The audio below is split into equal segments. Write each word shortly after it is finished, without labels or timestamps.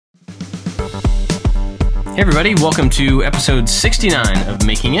Hey everybody, welcome to episode 69 of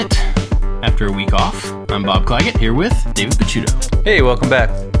Making It. After a week off, I'm Bob Claggett here with David Picciuto. Hey, welcome back.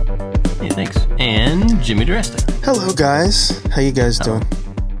 Hey, thanks. And Jimmy DeResta. Hello, guys. How you guys doing?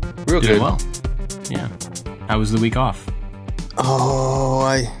 Real Doing good. well. Yeah. How was the week off? Oh,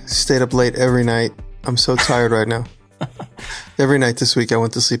 I stayed up late every night. I'm so tired right now. Every night this week, I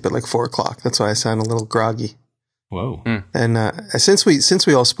went to sleep at like 4 o'clock. That's why I sound a little groggy. Whoa. And since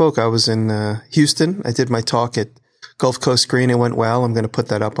we all spoke, I was in Houston. I did my talk at Gulf Coast Green. It went well. I'm going to put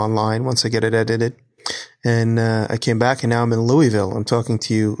that up online once I get it edited. And I came back, and now I'm in Louisville. I'm talking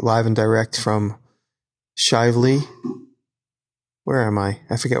to you live and direct from Shively. Where am I?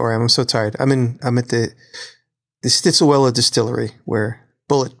 I forget where I am. I'm so tired. I'm at the Stitzelweller Distillery, where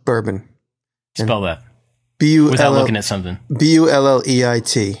Bullet Bourbon. Spell that. B-U-L-L- Without looking at something.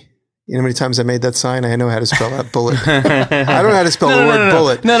 Bulleit. You know how many times I made that sign? I know how to spell that bullet. I don't know how to spell the word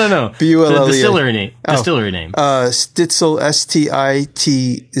bullet. No. Bulleit. The distillery name. Distillery name. Stitzel,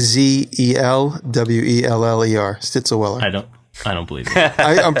 Stitzelweller. Stitzelweller. I don't believe it.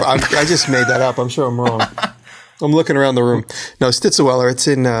 I just made that up. I'm sure I'm wrong. I'm looking around the room. No, Stitzelweller. It's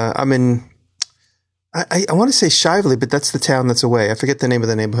in, I'm in, I want to say Shively, but that's the town that's away. I forget the name of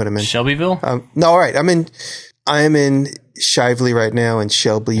the neighborhood I'm in. Shelbyville? No, all right. I am in Shively right now, and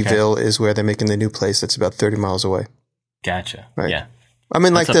Shelbyville is where they're making the new place that's about 30 miles away. Gotcha. Right. Yeah. I'm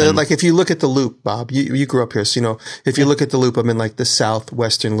in like if you look at the Loop, Bob, you grew up here, so if you look at the Loop, I'm in like the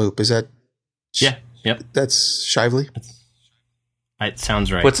southwestern Loop. Is that? Yeah. Yep. That's Shively? It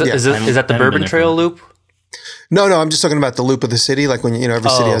sounds right. Is that the Bourbon Trail Loop? No, I'm just talking about the Loop of the city, like when every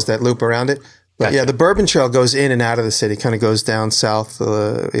city has that loop around it. But Gotcha. yeah, the Bourbon Trail goes in and out of the city, kind of goes down south,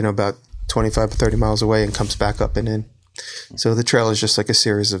 about 25 to 30 miles away, and comes back up and in. So the trail is just like a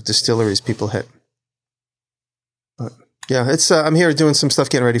series of distilleries people hit. But yeah, it's I'm here doing some stuff,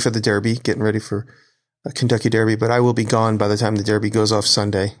 getting ready for the Derby, getting ready for Kentucky Derby. But I will be gone by the time the Derby goes off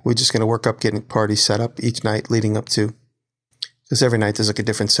Sunday. We're just going to work up getting parties set up each night leading up to, because every night there's like a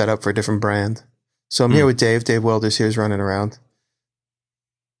different setup for a different brand. So I'm here with Dave. Dave Welders here's running around.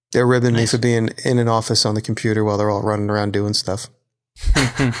 They're ribbing me for being in an office on the computer while they're all running around doing stuff.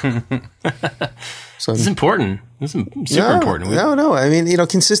 So This is important. This is super important. No. I mean,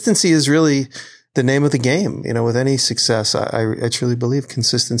 consistency is really the name of the game. With any success, I truly believe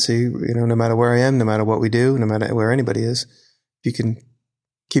consistency, no matter where I am, no matter what we do, no matter where anybody is, you can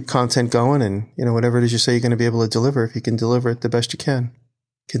keep content going and, whatever it is you say you're going to be able to deliver, if you can deliver it the best you can.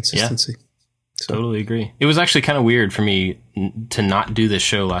 Consistency. Yeah. So. Totally agree. It was actually kind of weird for me to not do this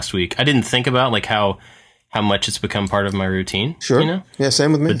show last week. I didn't think about how much it's become part of my routine. Sure. Yeah,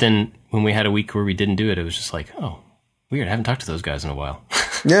 same with me. But then when we had a week where we didn't do it, it was just like, oh, weird. I haven't talked to those guys in a while.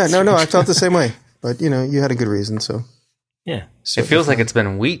 Yeah, no, I felt the same way. But, you had a good reason, so. Yeah. It feels like it's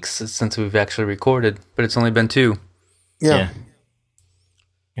been weeks since we've actually recorded, but it's only been 2. Yeah.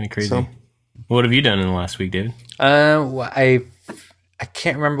 Kind of crazy. So. What have you done in the last week, David? I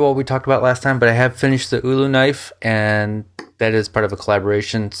can't remember what we talked about last time, but I have finished the Ulu knife, and that is part of a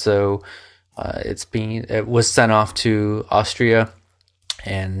collaboration. So it was sent off to Austria,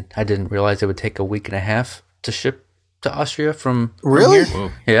 and I didn't realize it would take a week and a half to ship to Austria from Really? Whoa.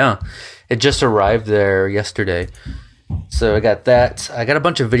 Yeah, it just arrived there yesterday. So I got that. I got a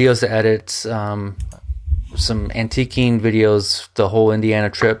bunch of videos to edit, some antiquing videos, the whole Indiana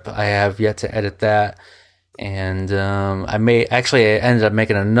trip. I have yet to edit that. And I ended up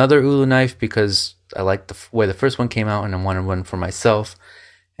making another Ulu knife because I liked the way the first one came out, and I wanted one for myself.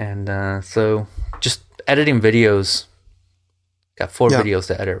 And so just editing videos. Got 4 videos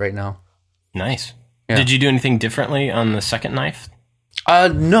to edit right now. Nice. Yeah. Did you do anything differently on the second knife?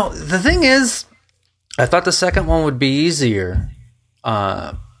 No. The thing is, I thought the second one would be easier.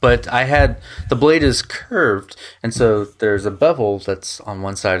 But the blade is curved, and so there's a bevel that's on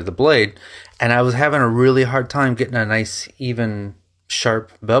one side of the blade, and I was having a really hard time getting a nice, even,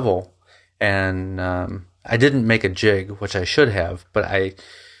 sharp bevel. And I didn't make a jig, which I should have, but I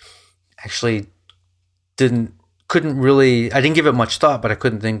actually I didn't give it much thought, but I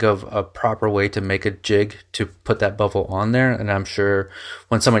couldn't think of a proper way to make a jig to put that bevel on there. And I'm sure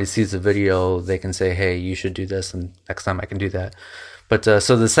when somebody sees the video, they can say, hey, you should do this, and next time I can do that. But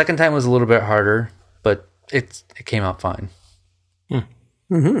so the second time was a little bit harder, but it came out fine.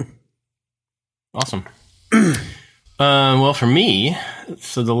 Mm-hmm. Awesome. Well, for me,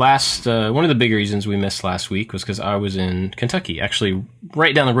 so the last one of the big reasons we missed last week was because I was in Kentucky, actually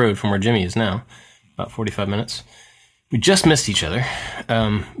right down the road from where Jimmy is now, about 45 minutes. We just missed each other.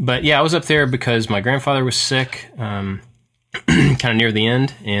 But yeah, I was up there because my grandfather was sick, kind of near the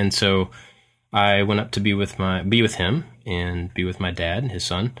end, and so I went up to be with him and be with my dad and his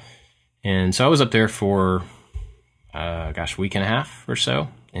son. And so I was up there for, week and a half or so.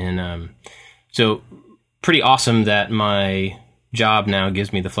 And so pretty awesome that my job now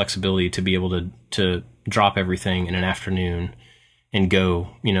gives me the flexibility to be able to drop everything in an afternoon and go,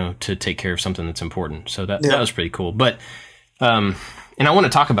 to take care of something that's important. So that was pretty cool. But, and I want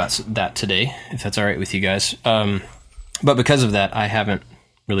to talk about that today, if that's all right with you guys. But because of that, I haven't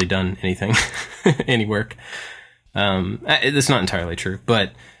really done anything, any work. That's not entirely true,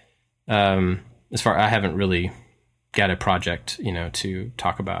 but I haven't really got a project, to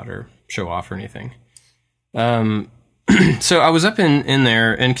talk about or show off or anything. So I was up in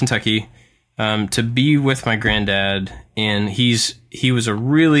there in Kentucky to be with my granddad, and he was a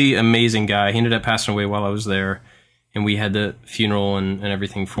really amazing guy. He ended up passing away while I was there, and we had the funeral and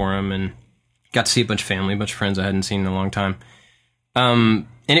everything for him, and got to see a bunch of family, a bunch of friends I hadn't seen in a long time. And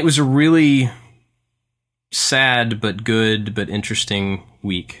it was a really sad but good but interesting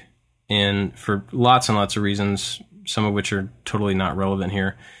week, and for lots and lots of reasons, some of which are totally not relevant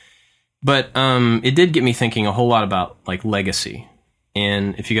here. But it did get me thinking a whole lot about like legacy.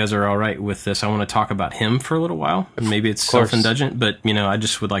 And if you guys are all right with this, I want to talk about him for a little while. And maybe it's self-indulgent, but I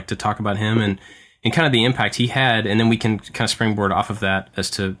just would like to talk about him and kind of the impact he had, and then we can kind of springboard off of that as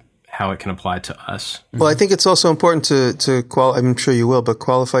to how it can apply to us. Well, I think it's also important to I'm sure you will, but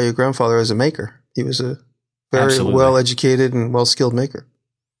qualify your grandfather as a maker. He was a very well-educated and well-skilled maker.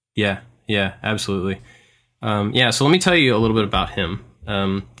 Yeah, absolutely. So let me tell you a little bit about him.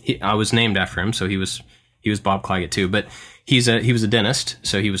 I was named after him, so he was Bob Claggett too, but he was a dentist,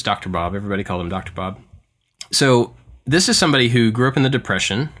 so he was Dr. Bob. Everybody called him Dr. Bob. So this is somebody who grew up in the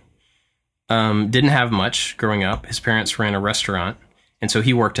Depression, didn't have much growing up. His parents ran a restaurant, and so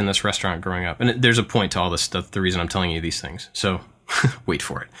he worked in this restaurant growing up. And there's a point to all this stuff, the reason I'm telling you these things. So wait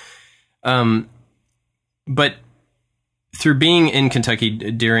for it. But through being in Kentucky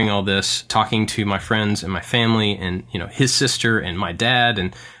during all this, talking to my friends and my family and, his sister and my dad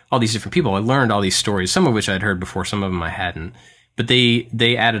and all these different people, I learned all these stories, some of which I'd heard before, some of them I hadn't. But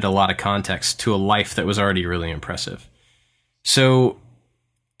they added a lot of context to a life that was already really impressive. So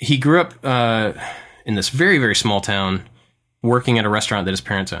he grew up in this very, very small town, working at a restaurant that his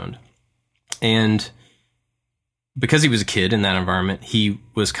parents owned. And because he was a kid in that environment, he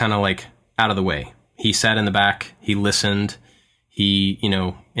was kind of like out of the way. He sat in the back, he listened. He,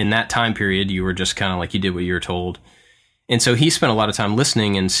 in that time period, you were just kind of like, you did what you were told. And so he spent a lot of time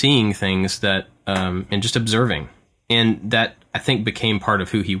listening and seeing things that, and just observing. And that, I think, became part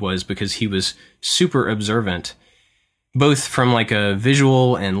of who he was, because he was super observant, both from like a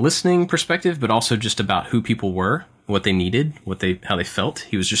visual and listening perspective, but also just about who people were, what they needed, how they felt.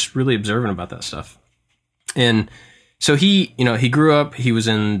 He was just really observant about that stuff. And so he grew up, he was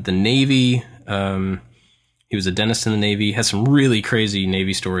in the Navy. He was a dentist in the Navy, has some really crazy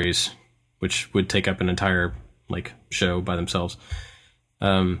Navy stories, which would take up an entire show by themselves.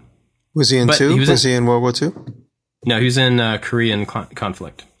 Was he in two? Was he in World War II? No, he was in Korean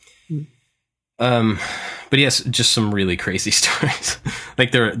conflict. But he has just some really crazy stories.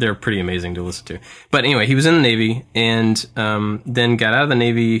 They're pretty amazing to listen to. But anyway, he was in the Navy, and then got out of the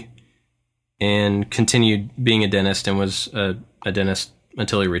Navy and continued being a dentist, and was a dentist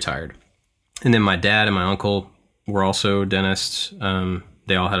until he retired. And then my dad and my uncle were also dentists.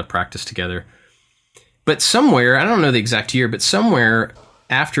 They all had a practice together. But somewhere, I don't know the exact year, but somewhere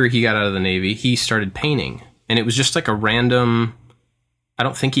after he got out of the Navy, he started painting. And it was just like a random, I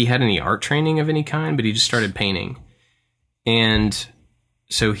don't think he had any art training of any kind, but he just started painting. And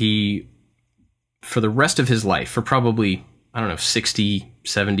so he, for the rest of his life, for probably, 60,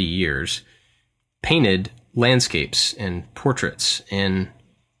 70 years, painted landscapes and portraits and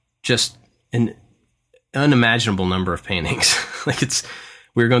just an unimaginable number of paintings.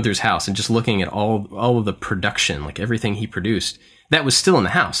 We were going through his house and just looking at all of the production, everything he produced that was still in the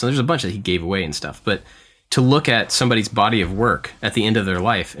house. So there's a bunch that he gave away and stuff, but to look at somebody's body of work at the end of their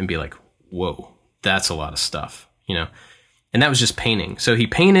life and be like, whoa, that's a lot of stuff, and that was just painting. So he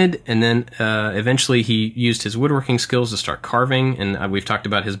painted, and then eventually he used his woodworking skills to start carving. And we've talked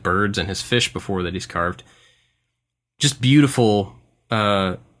about his birds and his fish before that he's carved. Just beautiful,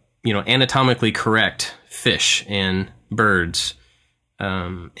 anatomically correct fish and birds.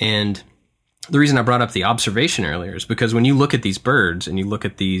 And the reason I brought up the observation earlier is because when you look at these birds and you look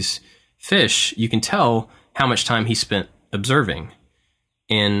at these fish, you can tell how much time he spent observing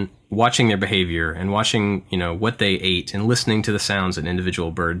and watching their behavior and watching, what they ate and listening to the sounds that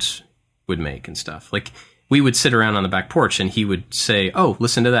individual birds would make and stuff. We would sit around on the back porch and he would say, oh,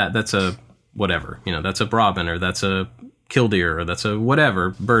 listen to that. That's a whatever, that's a robin, or that's a killdeer, or that's a whatever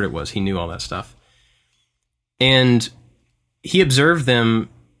bird it was. He knew all that stuff. And he observed them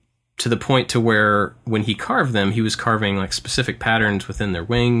to the point to where when he carved them, he was carving like specific patterns within their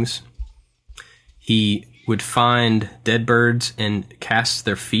wings. He would find dead birds and cast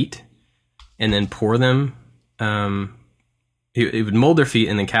their feet and then pour them. He would mold their feet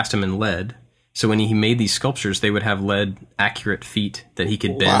and then cast them in lead. So when he made these sculptures, they would have lead accurate feet that he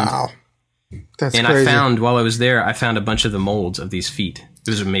could bend. Wow. That's and crazy. while I was there, I found a bunch of the molds of these feet. It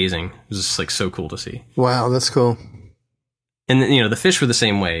was amazing. It was just like so cool to see. Wow, that's cool. And the fish were the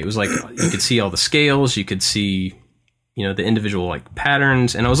same way. It was like you could see all the scales, you could see, the individual like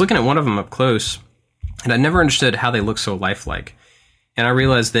patterns. And I was looking at one of them up close, and I never understood how they look so lifelike. And I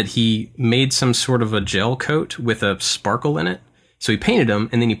realized that he made some sort of a gel coat with a sparkle in it. So he painted them,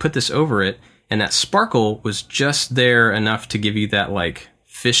 and then he put this over it, and that sparkle was just there enough to give you that like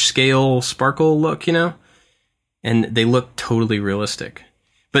fish scale sparkle look, and they look totally realistic.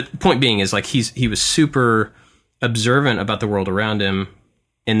 But the point being is like he was super observant about the world around him,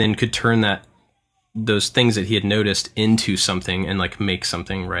 and then could turn those things that he had noticed into something and like make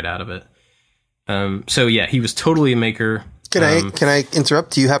something right out of it. So yeah, he was totally a maker. Can I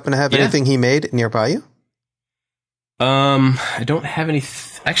interrupt? Do you happen to have anything he made nearby you? I don't have any.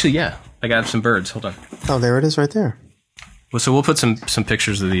 Actually, yeah, I got some birds. Hold on. Oh, there it is, right there. Well, so we'll put some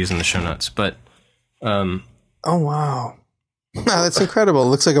pictures of these in the show notes. But oh wow, that's incredible! It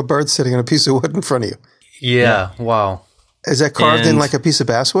looks like a bird sitting on a piece of wood in front of you. Yeah. Wow. Is that carved in like a piece of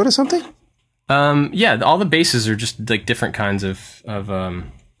basswood or something? Yeah, all the bases are just like different kinds of.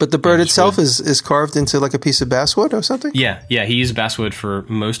 But the bird itself is carved into like a piece of basswood or something? Yeah. He used basswood for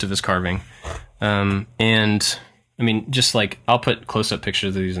most of his carving. And I mean, just like I'll put close-up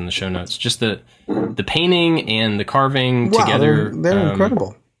pictures of these in the show notes. Just the painting and the carving together. They're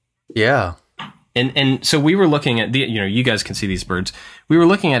incredible. Yeah. And so we were looking at you guys can see these birds. We were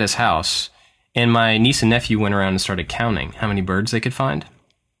looking at his house, and my niece and nephew went around and started counting how many birds they could find.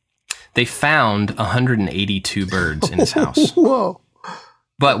 They found 182 birds in his house. Whoa.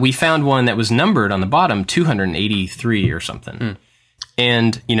 But we found one that was numbered on the bottom, 283 or something.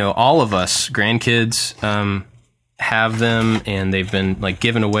 And, all of us grandkids have them, and they've been like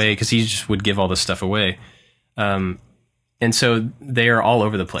given away because he just would give all this stuff away. And so they are all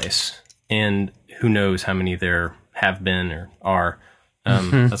over the place. And who knows how many there have been or are.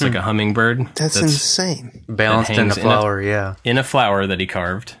 That's like a hummingbird. That's insane. Balanced in a flower, yeah. In a flower that he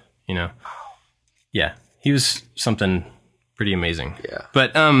carved, Yeah, he was something pretty amazing. Yeah.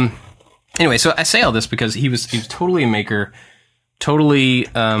 But anyway, so I say all this because he was totally a maker, totally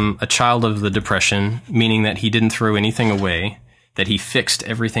a child of the Depression, meaning that he didn't throw anything away, that he fixed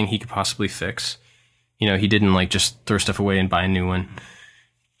everything he could possibly fix. He didn't like just throw stuff away and buy a new one.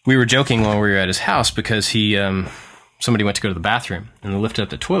 We were joking while we were at his house because somebody went to go to the bathroom and they lifted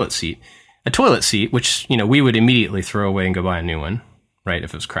up the toilet seat. A toilet seat, which, we would immediately throw away and go buy a new one, right,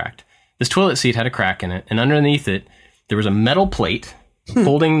 if it was cracked. This toilet seat had a crack in it, and underneath it, there was a metal plate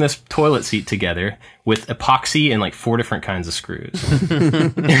holding this toilet seat together with epoxy and like 4 different kinds of screws.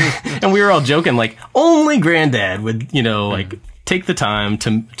 And we were all joking, like, only Granddad would, like take the time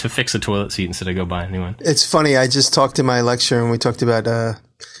to fix a toilet seat instead of go buy a new one. It's funny. I just talked in my lecture and we talked about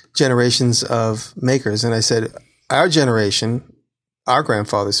generations of makers. And I said, our generation, our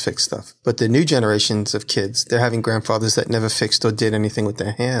grandfathers fixed stuff, but the new generations of kids, they're having grandfathers that never fixed or did anything with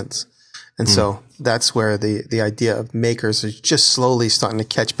their hands. And so that's where the idea of makers is just slowly starting to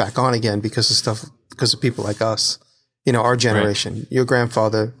catch back on again because of people like us, our generation. Right. Your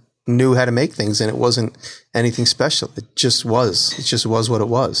grandfather knew how to make things and it wasn't anything special. It just was what it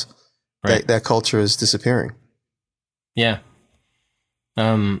was. Right. That culture is disappearing. Yeah.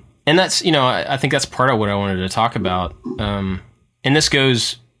 And that's, I think that's part of what I wanted to talk about. And this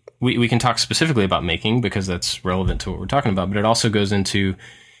goes, we can talk specifically about making because that's relevant to what we're talking about, but it also goes into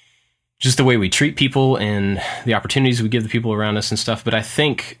just the way we treat people and the opportunities we give the people around us and stuff. But I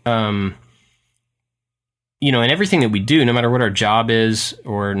think, in everything that we do, no matter what our job is,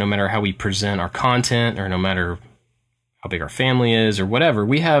 or no matter how we present our content, or no matter how big our family is, or whatever,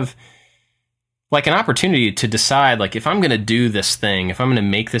 we have like an opportunity to decide, like, if I'm going to do this thing, if I'm going to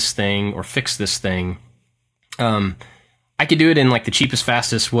make this thing or fix this thing, I could do it in like the cheapest,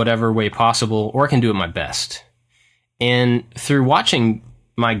 fastest, whatever way possible, or I can do it my best. And through watching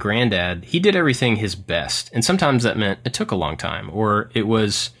my granddad, he did everything his best. And sometimes that meant it took a long time, or it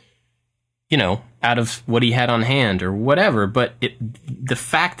was, out of what he had on hand or whatever. But the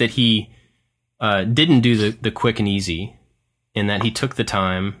fact that he didn't do the quick and easy, and that he took the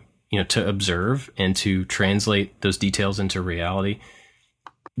time, to observe and to translate those details into reality,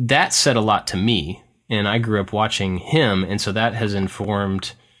 that said a lot to me. And I grew up watching him. And so that has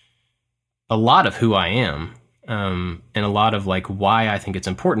informed a lot of who I am. and a lot of like why I think it's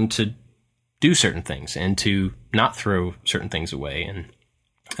important to do certain things and to not throw certain things away,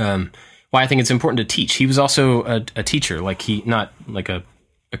 and why I think it's important to teach. He was also a teacher, like not like a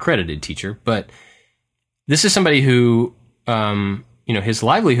accredited teacher, but this is somebody who, his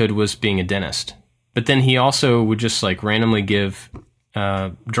livelihood was being a dentist, but then he also would just like randomly give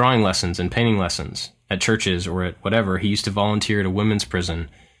drawing lessons and painting lessons at churches or at whatever. He used to volunteer at a women's prison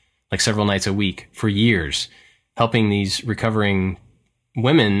like several nights a week for years, helping these recovering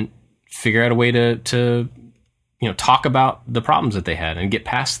women figure out a way to talk about the problems that they had and get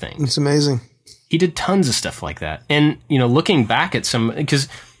past things. It's amazing. He did tons of stuff like that. And, looking back at because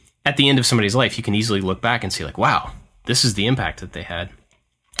at the end of somebody's life, you can easily look back and see like, wow, this is the impact that they had.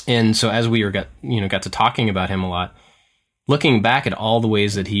 And so as we got to talking about him a lot, looking back at all the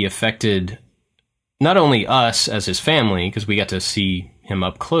ways that he affected not only us as his family, because we got to see him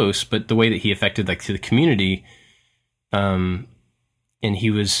up close, but the way that he affected like to the community. And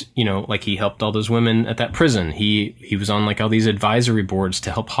he was, he helped all those women at that prison. He was on like all these advisory boards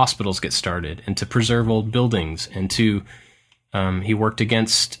to help hospitals get started and to preserve old buildings, and to he worked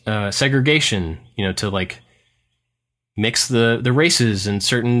against segregation, to like mix the races in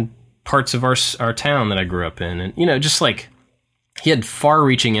certain parts of our town that I grew up in, and just like he had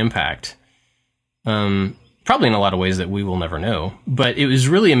far-reaching impact. Probably in a lot of ways that we will never know, but it was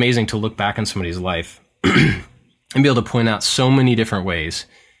really amazing to look back on somebody's life and be able to point out so many different ways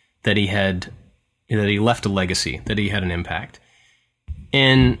that he left a legacy, that he had an impact.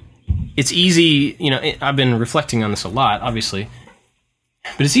 And it's easy, I've been reflecting on this a lot, obviously,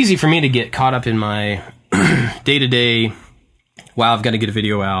 but it's easy for me to get caught up in my day-to-day, wow, I've got to get a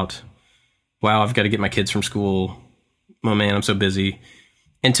video out. Wow, I've got to get my kids from school. Oh man, I'm so busy.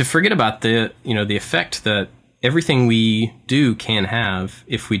 And to forget about the effect that everything we do can have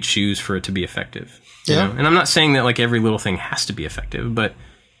if we choose for it to be effective. Yeah. And I'm not saying that like every little thing has to be effective, but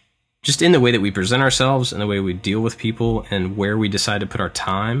just in the way that we present ourselves and the way we deal with people and where we decide to put our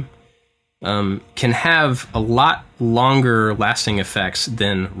time, can have a lot longer lasting effects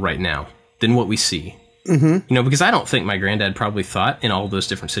than right now, than what we see. Mm-hmm. Because I don't think my granddad probably thought in all those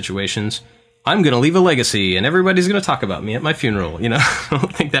different situations, I'm going to leave a legacy and everybody's going to talk about me at my funeral. I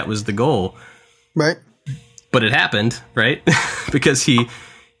don't think that was the goal. Right. But it happened, right? Because he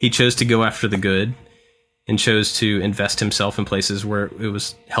chose to go after the good and chose to invest himself in places where it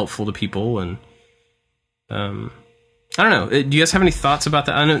was helpful to people. And I don't know. Do you guys have any thoughts about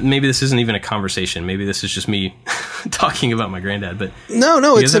that? I know maybe this isn't even a conversation. Maybe this is just me talking about my granddad. But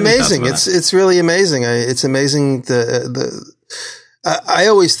no, it's amazing. It's really amazing. It's amazing I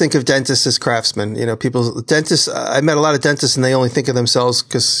always think of dentists as craftsmen. Dentists, I met a lot of dentists and they only think of themselves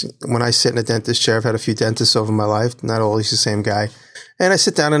because when I sit in a dentist chair, I've had a few dentists over my life, not always the same guy. And I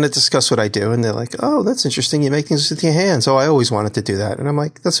sit down and I discuss what I do and they're like, oh, that's interesting. You make things with your hands. Oh, I always wanted to do that. And I'm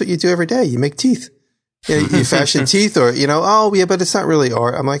like, that's what you do every day. You make teeth. You fashion teeth or, oh yeah, but it's not really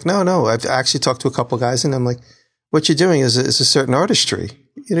art. I'm like, no. I've actually talked to a couple guys and I'm like, what you're doing is a certain artistry.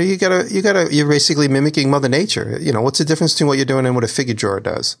 You're basically mimicking Mother Nature. What's the difference between what you're doing and what a figure drawer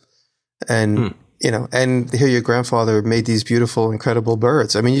does? And, and here your grandfather made these beautiful, incredible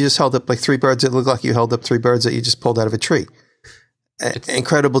birds. I mean, you just held up like 3 birds. It looked like you held up 3 birds that you just pulled out of a tree.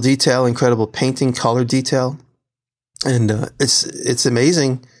 Incredible detail, incredible painting, color detail. And, it's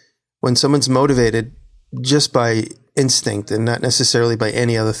amazing when someone's motivated just by instinct and not necessarily by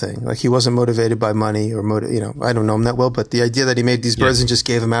any other thing. Like he wasn't motivated by money or I don't know him that well, but the idea that he made these birds and just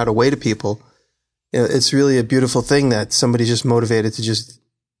gave them out away to people, it's really a beautiful thing that somebody's just motivated to just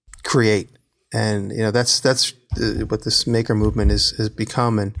create. And, that's what this maker movement has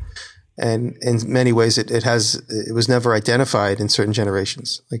become. And in many ways it was never identified in certain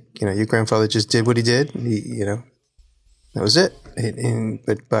generations. Like, your grandfather just did what he did. That was it.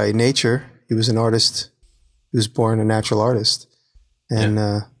 But by nature, he was an artist. He was born a natural artist and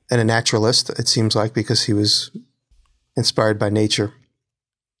a naturalist, it seems like, because he was inspired by nature.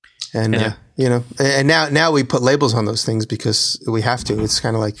 And, and now we put labels on those things because we have to. It's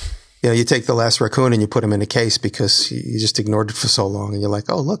kind of like, you take the last raccoon and you put him in a case because you just ignored it for so long. And you're like,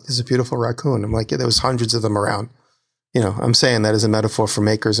 oh, look, there's a beautiful raccoon. I'm like, yeah, there was hundreds of them around. I'm saying that as a metaphor for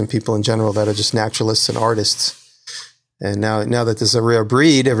makers and people in general that are just naturalists and artists. And now that there's a rare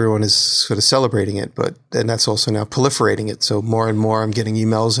breed, everyone is sort of celebrating it, and that's also now proliferating it. So more and more I'm getting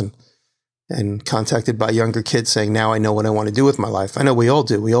emails and contacted by younger kids saying, now I know what I want to do with my life. I know we all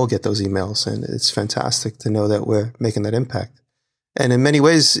do. We all get those emails, and it's fantastic to know that we're making that impact. And in many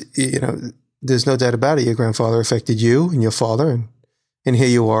ways, there's no doubt about it. Your grandfather affected you and your father, and here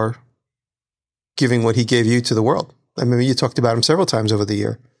you are giving what he gave you to the world. I mean, you talked about him several times over the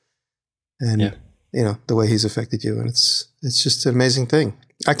year. And the way he's affected you. And it's just an amazing thing.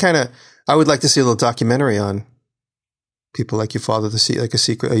 I would like to see a little documentary on people like your father, like a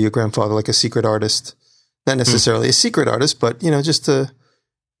secret, or your grandfather, like a secret artist, not necessarily a secret artist, but, just a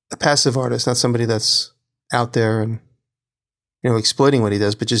passive artist, not somebody that's out there and, exploiting what he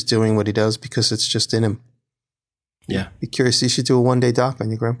does, but just doing what he does because it's just in him. Yeah. Be curious. You should do a one-day doc on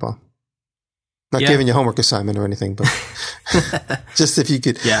your grandpa. Not giving you homework assignment or anything, but just if you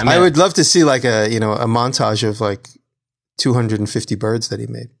could. Yeah, I would love to see like a montage of like 250 birds that he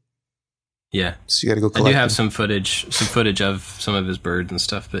made. Yeah. So you got to go collect I do have them. some footage of some of his birds and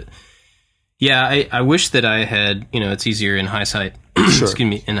stuff, but yeah, I wish that I had, it's easier in hindsight, Sure. excuse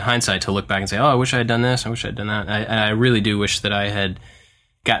me, in hindsight to look back and say, oh, I wish I had done this. I wish I had done that. I really do wish that I had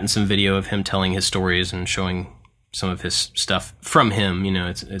gotten some video of him telling his stories and showing some of his stuff from him.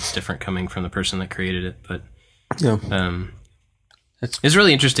 It's different coming from the person that created it, but it's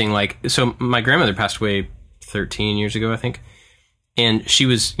really interesting. Like, so my grandmother passed away 13 years ago, I think. And she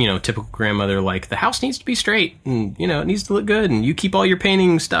was, typical grandmother, like, the house needs to be straight and, it needs to look good. And you keep all your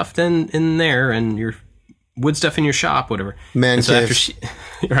painting stuff in there and your wood stuff in your shop, whatever. Man so cave. after she,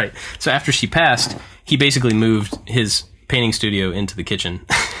 right. So after she passed, he basically moved his painting studio into the kitchen.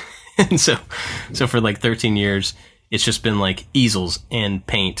 And so for like 13 years, it's just been like easels and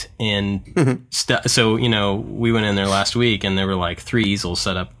paint and stuff. So, we went in there last week and there were like 3 easels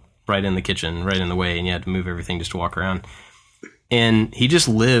set up right in the kitchen, right in the way. And you had to move everything just to walk around. And he just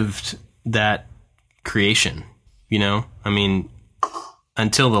lived that creation, I mean,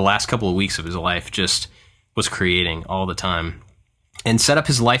 until the last couple of weeks of his life, just was creating all the time and set up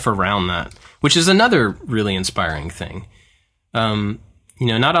his life around that, which is another really inspiring thing.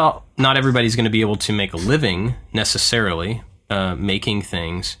 Not everybody's going to be able to make a living necessarily making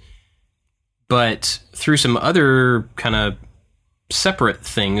things, but through some other kind of separate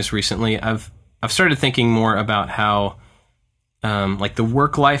things recently, I've started thinking more about how like the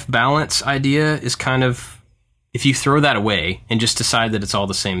work-life balance idea is kind of, if you throw that away and just decide that it's all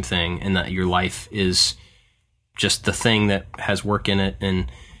the same thing and that your life is just the thing that has work in it,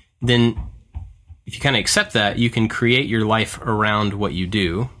 and then if you kind of accept that, you can create your life around what you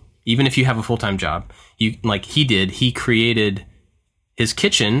do, even if you have a full-time job. Like he did, he created his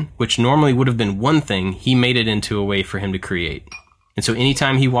kitchen, which normally would have been one thing, he made it into a way for him to create. And so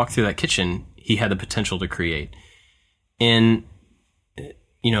anytime he walked through that kitchen, he had the potential to create. And,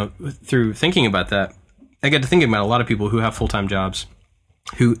 through thinking about that, I got to thinking about a lot of people who have full-time jobs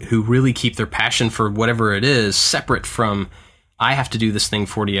who really keep their passion for whatever it is separate from, I have to do this thing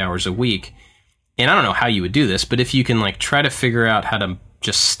 40 hours a week. And I don't know how you would do this, but if you can like try to figure out how to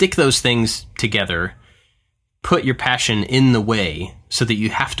just stick those things together, put your passion in the way so that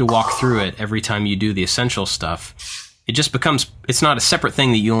you have to walk through it every time you do the essential stuff, it just becomes, it's not a separate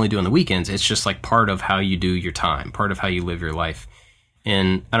thing that you only do on the weekends. It's just like part of how you do your time, part of how you live your life.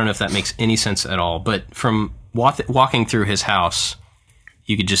 And I don't know if that makes any sense at all, but from walking through his house,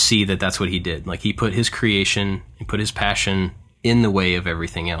 you could just see that that's what he did. Like he put his creation and put his passion in the way of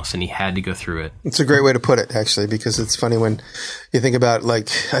everything else, and he had to go through it. It's a great way to put it, actually, because it's funny when you think about, like,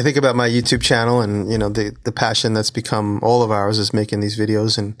 I think about my YouTube channel and, the passion that's become all of ours is making these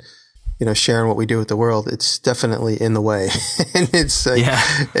videos and, sharing what we do with the world. It's definitely in the way. And it's like,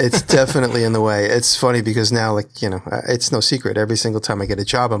 it's definitely in the way. It's funny because now, like, it's no secret. Every single time I get a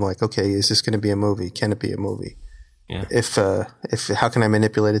job, I'm like, okay, is this going to be a movie? Can it be a movie? Yeah. If how can I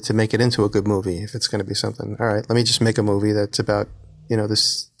manipulate it to make it into a good movie? If it's going to be something, all right, let me just make a movie that's about,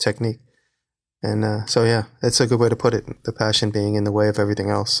 this technique. And so, yeah, it's a good way to put it. The passion being in the way of everything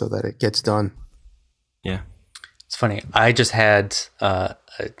else so that it gets done. Yeah. It's funny. I just had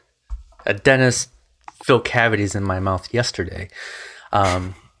a dentist fill cavities in my mouth yesterday.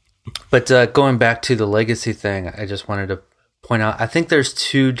 But going back to the legacy thing, I just wanted to point out, I think there's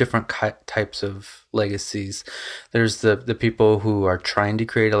 2 different types of legacies. There's the people who are trying to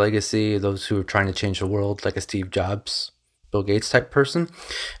create a legacy, those who are trying to change the world, like a Steve Jobs, Bill Gates type person.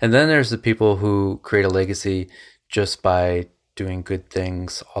 And then there's the people who create a legacy just by doing good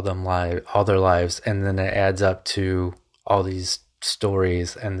things all their lives, and then it adds up to all these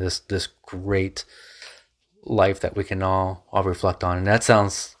stories and this great life that we can all reflect on. And that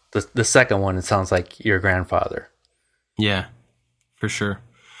sounds, the second one, it sounds like your grandfather. Yeah, for sure.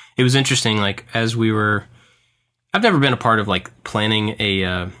 It was interesting, like, as we were, I've never been a part of, like, planning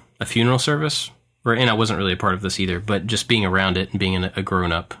a funeral service, and I wasn't really a part of this either, but just being around it and being a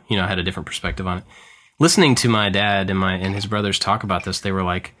grown-up, I had a different perspective on it. Listening to my dad and his brothers talk about this, they were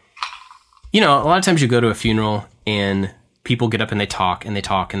like, a lot of times you go to a funeral and people get up and they talk and they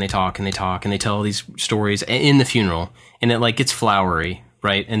talk and they talk and they talk and they tell these stories in the funeral, and it, like, gets flowery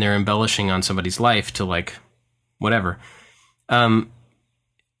right? And they're embellishing on somebody's life to like whatever.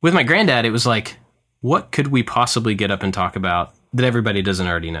 With my granddad, it was like, what could we possibly get up and talk about that everybody doesn't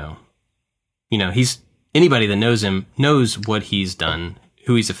already know? You know, anybody that knows him knows what he's done,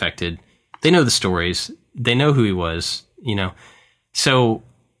 who he's affected. They know the stories. They know who he was, you know. So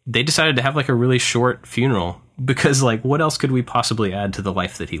they decided to have like a really short funeral because like what else could we possibly add to the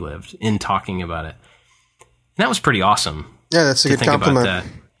life that he lived in talking about it? And that was pretty awesome. Yeah, that's a good compliment. About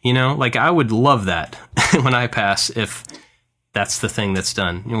that. You know, like I would love that when I pass if that's the thing that's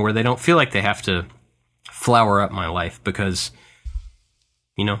done, you know, where they don't feel like they have to flower up my life because,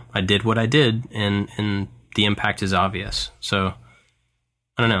 you know, I did what I did and the impact is obvious. So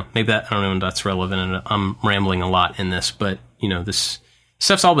I don't know, maybe I don't know if that's relevant, and I'm rambling a lot in this, but you know, this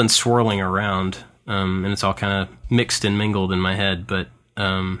stuff's all been swirling around, and it's all kind of mixed and mingled in my head, but,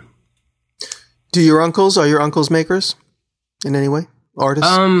 are your uncles makers in any way?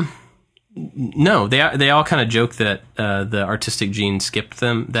 Artists? No, they all kind of joke that the artistic gene skipped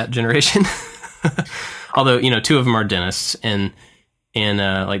them, that generation. Although, you know, two of them are dentists, and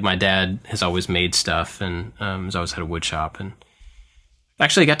like my dad has always made stuff and has always had a wood shop. And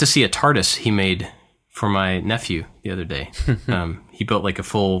actually, I got to see a TARDIS he made for my nephew the other day. He built like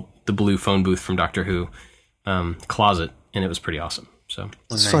the blue phone booth from Doctor Who closet, and it was pretty awesome. So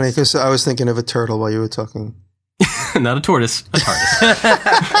it's funny because I was thinking of a turtle while you were talking. Not a tortoise, a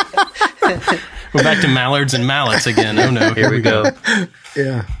TARDIS. We're back to mallards and mallets again. Oh no, here we go.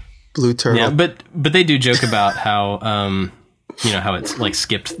 Yeah, blue turtle. Yeah, but they do joke about how you know, how it's like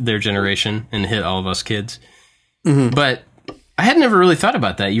skipped their generation and hit all of us kids. Mm-hmm. But I had never really thought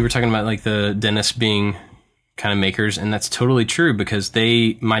about that. You were talking about like the dentists being kind of makers, and that's totally true because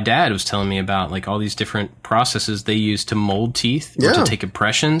my dad was telling me about like all these different processes they use to mold teeth or to take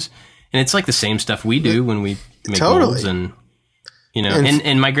impressions, and it's like the same stuff we do when we make molds, and you know,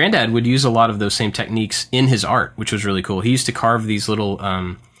 and my granddad would use a lot of those same techniques in his art, which was really cool. He used to carve these little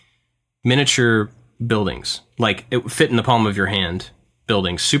miniature buildings, like it would fit in the palm of your hand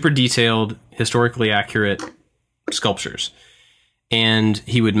buildings, super detailed, historically accurate sculptures. And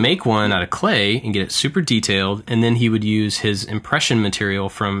he would make one out of clay and get it super detailed, and then he would use his impression material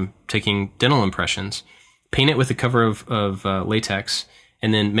from taking dental impressions, paint it with a cover of latex,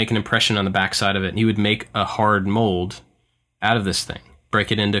 and then make an impression on the backside of it. And he would make a hard mold out of this thing,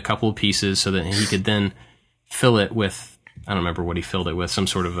 break it into a couple of pieces so that he could then fill it with, I don't remember what he filled it with, some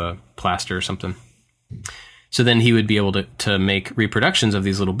sort of a plaster or something. So then he would be able to make reproductions of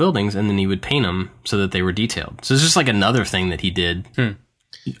these little buildings, and then he would paint them so that they were detailed. So it's just like another thing that he did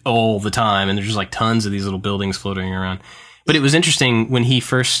all the time, and there's just like tons of these little buildings floating around. But it was interesting when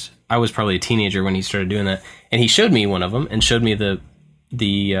I was probably a teenager when he started doing that, and he showed me one of them and showed me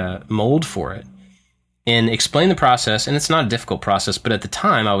the mold for it and explained the process. And it's not a difficult process, but at the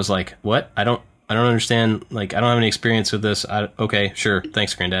time I was like, what? I don't understand. Like, I don't have any experience with this. Okay, sure.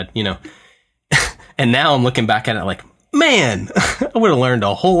 Thanks, Granddad. You know. And now I'm looking back at it like, man, I would have learned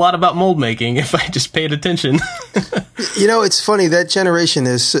a whole lot about mold making if I just paid attention. You know, it's funny. That generation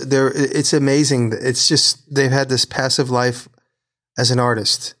it's amazing. It's just, they've had this passive life as an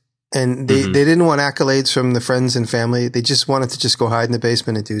artist, and they didn't want accolades from the friends and family. They just wanted to just go hide in the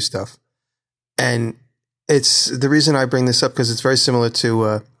basement and do stuff. And it's the reason I bring this up, because it's very similar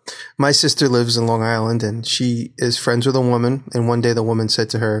to, my sister lives in Long Island, and she is friends with a woman. And one day the woman said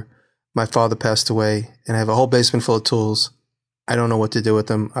to her, my father passed away, and I have a whole basement full of tools. I don't know what to do with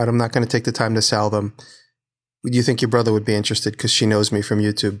them. I'm not going to take the time to sell them. Do you think your brother would be interested? Because she knows me from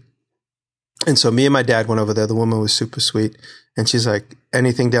YouTube. And so me and my dad went over there. The woman was super sweet. And she's like,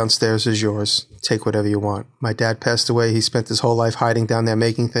 anything downstairs is yours. Take whatever you want. My dad passed away. He spent his whole life hiding down there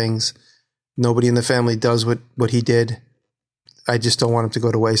making things. Nobody in the family does what he did. I just don't want him to go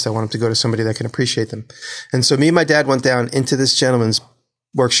to waste. I want him to go to somebody that can appreciate them. And so me and my dad went down into this gentleman's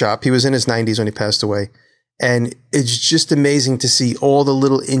workshop. He was in his 90s when he passed away. And it's just amazing to see all the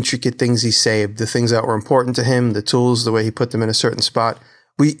little intricate things he saved, the things that were important to him, the tools, the way he put them in a certain spot.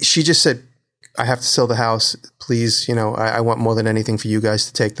 She just said, I have to sell the house. Please, you know, I want more than anything for you guys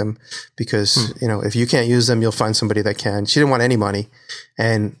to take them, because, you know, if you can't use them, you'll find somebody that can. She didn't want any money.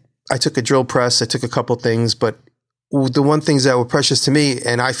 And I took a drill press. I took a couple things, but the one things that were precious to me,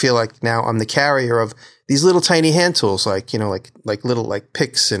 and I feel like now I'm the carrier of these little tiny hand tools, like, you know, like little like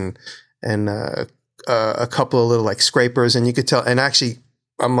picks and a couple of little like scrapers, and you could tell. And actually,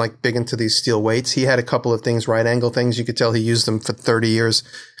 I'm like big into these steel weights. He had a couple of things, right angle things. You could tell he used them for 30 years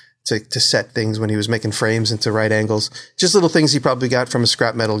to set things when he was making frames into right angles. Just little things he probably got from a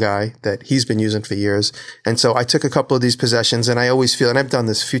scrap metal guy that he's been using for years. And so I took a couple of these possessions, and I always feel, and I've done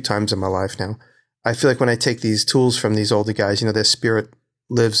this a few times in my life now, I feel like when I take these tools from these older guys, you know, their spirit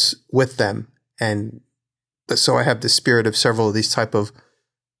lives with them. And so I have the spirit of several of these type of,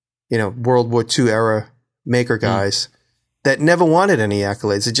 World War II era maker guys that never wanted any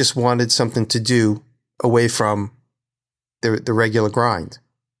accolades. They just wanted something to do away from the regular grind.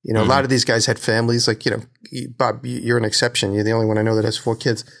 A lot of these guys had families, like, Bob, you're an exception. You're the only one I know that has 4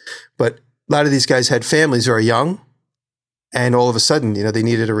 kids. But a lot of these guys had families who are young, and all of a sudden, they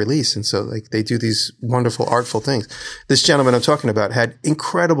needed a release. And so, like, they do these wonderful, artful things. This gentleman I'm talking about had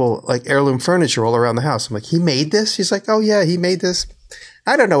incredible, like, heirloom furniture all around the house. I'm like, he made this? He's like, oh, yeah, he made this.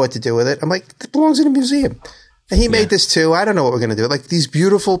 I don't know what to do with it. I'm like, it belongs in a museum. And he made this too. I don't know what we're going to do. Like, these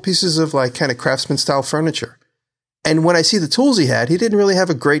beautiful pieces of, like, kind of craftsman style furniture. And when I see the tools he didn't really have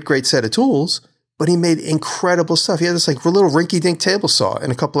a great set of tools, but he made incredible stuff. He had this, like, little rinky-dink table saw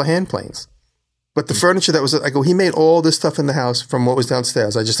and a couple of hand planes. But the furniture that was, I go, he made all this stuff in the house from what was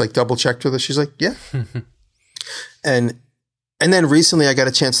downstairs. I just, like, double checked with her. She's like, yeah. And then recently I got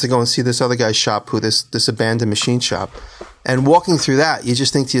a chance to go and see this other guy's shop, this abandoned machine shop. And walking through that, you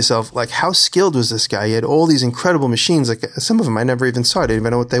just think to yourself, like, how skilled was this guy? He had all these incredible machines. Like, some of them I never even saw. I didn't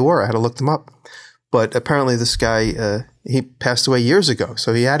even know what they were. I had to look them up. But apparently this guy, he passed away years ago.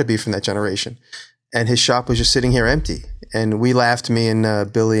 So he had to be from that generation. And his shop was just sitting here empty. And we laughed, me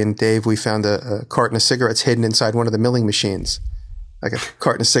and Billy and Dave, we found a carton of cigarettes hidden inside one of the milling machines. Like a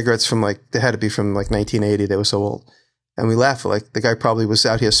carton of cigarettes from, like, they had to be from, like, 1980. They were so old. And we laughed. Like, the guy probably was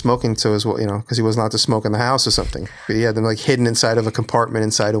out here smoking so as well, because he wasn't allowed to smoke in the house or something. But he had them, like, hidden inside of a compartment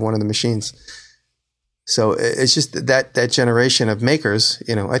inside of one of the machines. So it's just that generation of makers,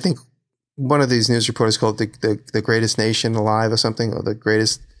 I think one of these news reporters called the greatest nation alive or something, or the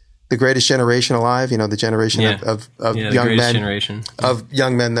greatest generation alive, the generation of young men, generation. Of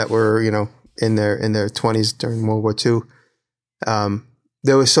young men that were, in their 20s during World War II.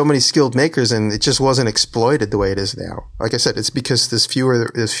 There were so many skilled makers, and it just wasn't exploited the way it is now. Like I said, it's because there's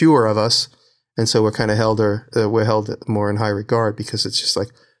fewer of us, and so we're kind of we're held more in high regard, because it's just like,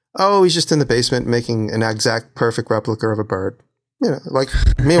 oh, he's just in the basement making an exact perfect replica of a bird. Like,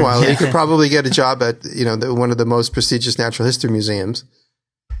 meanwhile, he could probably get a job at, one of the most prestigious natural history museums.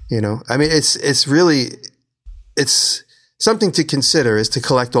 I mean, it's really something to consider, is to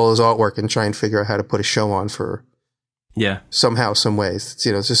collect all his artwork and try and figure out how to put a show on for somehow, some ways,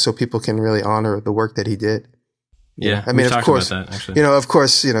 just so people can really honor the work that he did. Yeah. I mean, of course,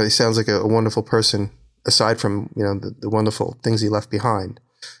 he sounds like a wonderful person, aside from, the wonderful things he left behind.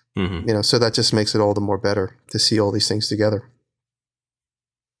 Mm-hmm. So that just makes it all the more better to see all these things together.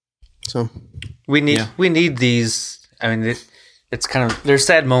 So we need these. I mean, it's kind of, there's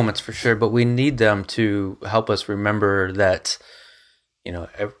sad moments for sure, but we need them to help us remember that,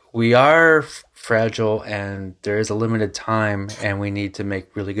 we are fragile, and there is a limited time, and we need to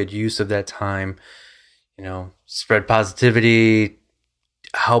make really good use of that time. Spread positivity,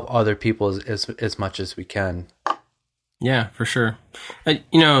 help other people as much as we can. Yeah, for sure.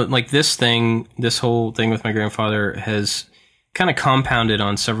 Like this whole thing with my grandfather has kind of compounded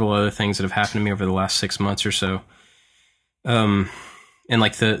on several other things that have happened to me over the last 6 months or so. And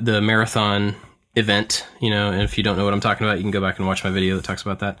like the marathon event, and if you don't know what I'm talking about, you can go back and watch my video that talks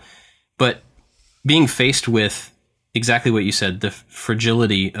about that. But being faced with exactly what you said, the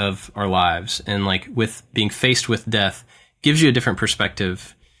fragility of our lives, and like with being faced with death, gives you a different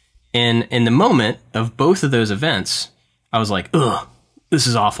perspective. And in the moment of both of those events, I was like, ugh, this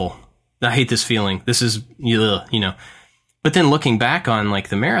is awful. I hate this feeling. This is, ugh, But then looking back on like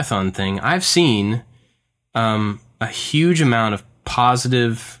the marathon thing, I've seen a huge amount of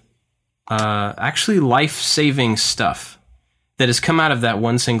positive, actually life-saving stuff that has come out of that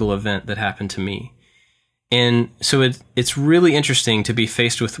one single event that happened to me. And so it's really interesting to be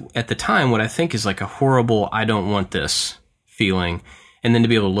faced with, at the time, what I think is like a horrible, I don't want this feeling. And then to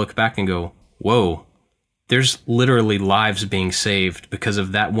be able to look back and go, whoa, there's literally lives being saved because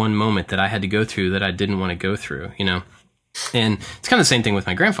of that one moment that I had to go through that I didn't want to go through, And it's kind of the same thing with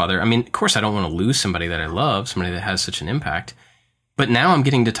my grandfather. I mean, of course, I don't want to lose somebody that I love, somebody that has such an impact. But now I'm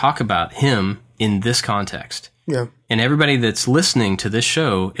getting to talk about him in this context. Yeah. And everybody that's listening to this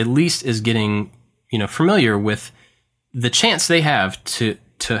show at least is getting, familiar with the chance they have to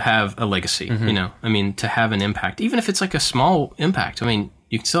have a legacy, mm-hmm. I mean, to have an impact. Even if it's like a small impact, I mean,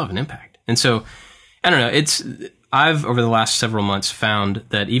 you can still have an impact. And so, I don't know, I've, over the last several months, found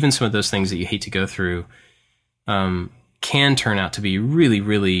that even some of those things that you hate to go through, can turn out to be really,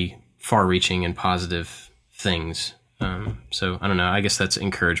 really far-reaching and positive things. So I don't know. I guess that's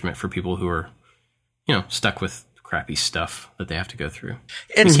encouragement for people who are, stuck with crappy stuff that they have to go through.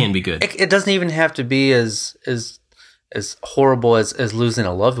 It can be good. It doesn't even have to be as horrible as losing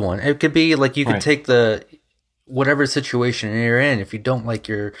a loved one. It could be like you could take the whatever situation you're in, if you don't like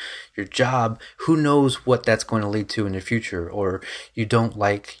your job, who knows what that's going to lead to in the future? Or you don't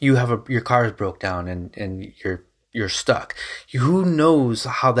like, your car is broke down and you're stuck. Who knows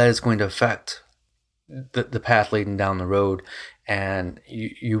how that is going to affect the path leading down the road? And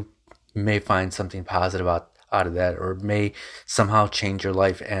you may find something positive out of that, or may somehow change your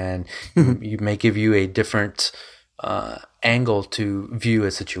life, and you may give you a different angle to view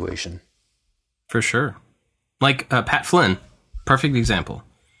a situation. For sure. Like Pat Flynn, perfect example.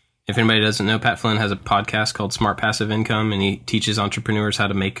 If anybody doesn't know, Pat Flynn has a podcast called Smart Passive Income, and he teaches entrepreneurs how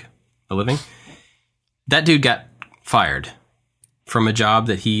to make a living. That dude got fired from a job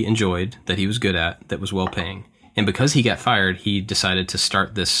that he enjoyed, that he was good at, that was well paying. And because he got fired, he decided to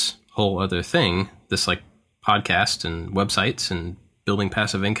start this whole other thing, this like podcast and websites and building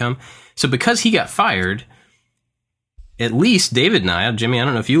passive income. So because he got fired, at least David and I, Jimmy, I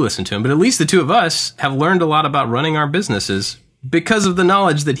don't know if you listen to him, but at least the two of us have learned a lot about running our businesses because of the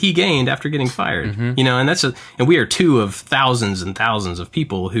knowledge that he gained after getting fired. Mm-hmm. You know, and we are two of thousands and thousands of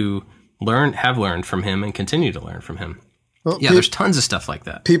people who have learned from him and continue to learn from him. Well, there's tons of stuff like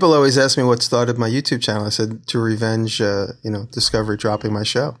that. People always ask me what started my YouTube channel. I said to revenge, Discovery dropping my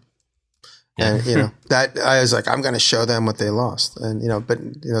show. Yeah. And, that I was like, I'm going to show them what they lost. And,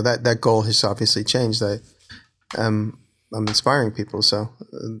 that goal has obviously changed. I'm inspiring people. So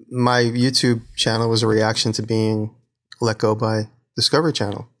my YouTube channel was a reaction to being let go by Discovery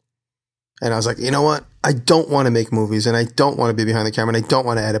Channel. And I was like, you know what? I don't want to make movies, and I don't want to be behind the camera, and I don't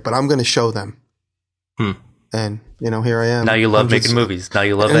want to edit, but I'm going to show them. And, here I am. Now you love making movies. Now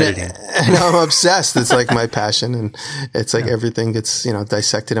you love editing. And I'm obsessed. It's like my passion. And it's like everything gets,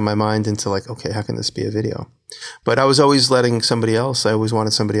 dissected in my mind into like, okay, how can this be a video? But I was always I always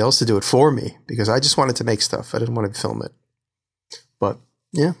wanted somebody else to do it for me because I just wanted to make stuff. I didn't want to film it. But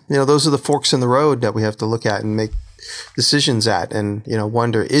yeah, those are the forks in the road that we have to look at and make decisions at and,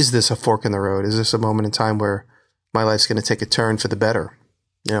 wonder, is this a fork in the road? Is this a moment in time where my life's going to take a turn for the better?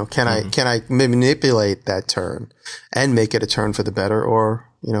 Can I manipulate that turn and make it a turn for the better? Or,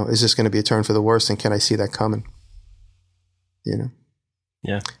 is this going to be a turn for the worse? And can I see that coming?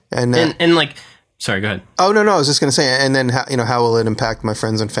 Yeah. And like, sorry, go ahead. Oh, no, I was just going to say, and then how will it impact my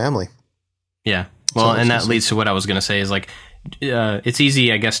friends and family? Yeah. Well, and that leads to what I was going to say is like, it's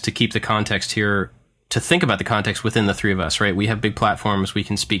easy, I guess, to keep the context here, to think about the context within the three of us, right? We have big platforms. We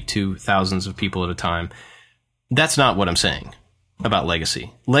can speak to thousands of people at a time. That's not what I'm saying about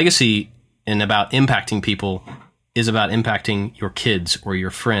legacy. Legacy and about impacting people is about impacting your kids or your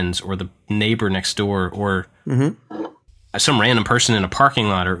friends or the neighbor next door or some random person in a parking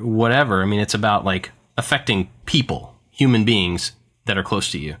lot or whatever. I mean, it's about like affecting people, human beings that are close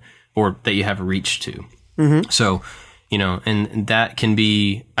to you or that you have a reach to. So, and that can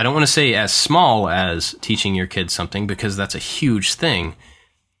be, I don't want to say as small as teaching your kids something because that's a huge thing.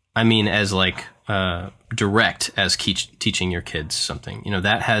 I mean, as like, direct as teaching your kids something,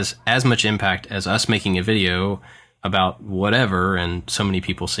 that has as much impact as us making a video about whatever and so many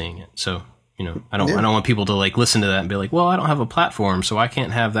people seeing it. So, I don't want people to like listen to that and be like, well, I don't have a platform, so I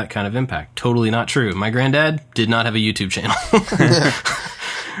can't have that kind of impact. Totally not true. My granddad did not have a YouTube channel.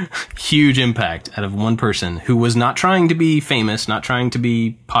 Huge impact out of one person who was not trying to be famous, not trying to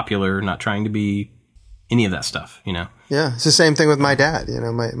be popular, not trying to be any of that stuff, Yeah, it's the same thing with my dad.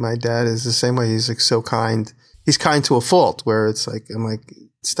 My dad is the same way. He's like so kind. He's kind to a fault where it's like, I'm like,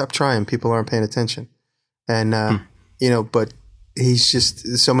 stop trying. People aren't paying attention. And, but he's just,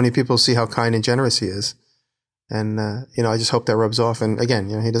 so many people see how kind and generous he is. And, I just hope that rubs off. And again,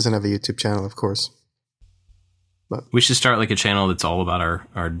 he doesn't have a YouTube channel, of course. But we should start like a channel that's all about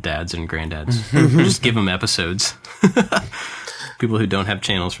our dads and granddads. Just give them episodes. People who don't have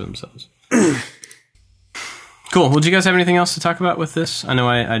channels for themselves. Cool. Well, do you guys have anything else to talk about with this? I know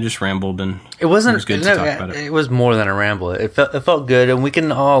I just rambled and it was good to talk about it. It was more than a ramble. It felt good, and we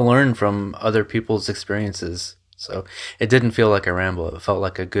can all learn from other people's experiences. So it didn't feel like a ramble. It felt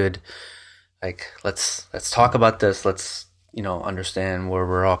like a good, like, let's talk about this. Let's, understand where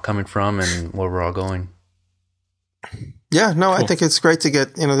we're all coming from and where we're all going. Yeah, no, cool. I think it's great to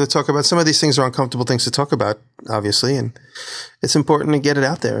get, to talk about some of these things are uncomfortable things to talk about, obviously, and it's important to get it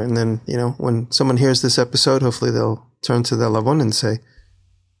out there. And then, when someone hears this episode, hopefully they'll turn to their loved one and say,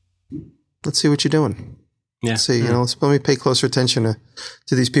 let's see what you're doing. Yeah. Let's see, let me pay closer attention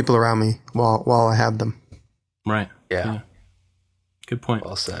to these people around me while I have them. Right. Yeah. Good point.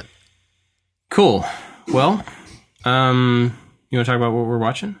 Well said. Cool. Well, you want to talk about what we're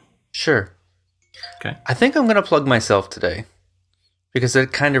watching? Sure. Okay. I think I'm going to plug myself today because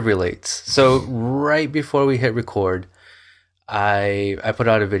it kind of relates. So right before we hit record, I put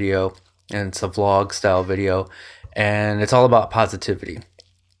out a video and it's a vlog style video, and it's all about positivity.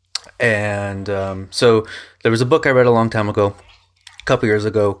 And so there was a book I read a long time ago, a couple years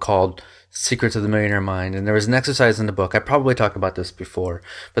ago, called Secrets of the Millionaire Mind. And there was an exercise in the book. I probably talked about this before,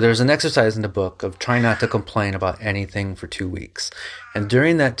 but there was an exercise in the book of trying not to complain about anything for 2 weeks. And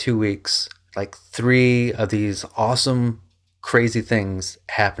during that 2 weeks, like 3 of these awesome, crazy things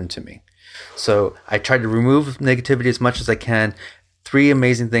happened to me. So I tried to remove negativity as much as I can. 3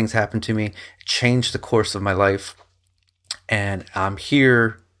 amazing things happened to me, changed the course of my life. And I'm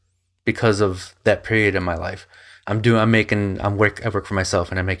here because of that period in my life. I work for myself,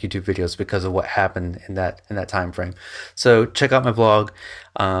 and I make YouTube videos because of what happened in that time frame. So check out my vlog,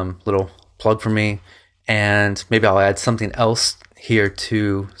 little plug for me, and maybe I'll add something else here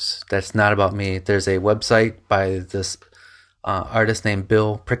too that's not about me. There's a website by this artist named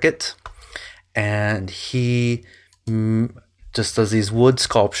Bill Prickett, and he just does these wood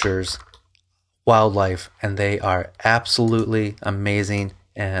sculptures, wildlife, and they are absolutely amazing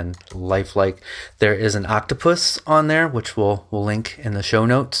and lifelike. There is an octopus on there, which we'll link in the show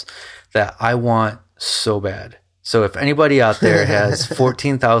notes, that I want so bad. So if anybody out there has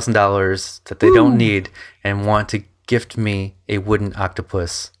 $14,000 that they don't need and want to gift me a wooden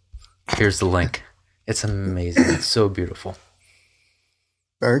octopus, here's the link. It's amazing. It's so beautiful.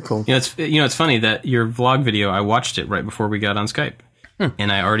 Very cool. It's funny that your vlog video, I watched it right before we got on Skype, and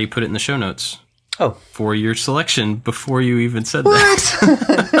I already put it in the show notes. Oh, for your selection before you even said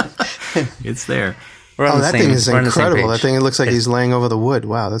that. It's there. That thing is incredible. That thing, it looks like he's laying over the wood.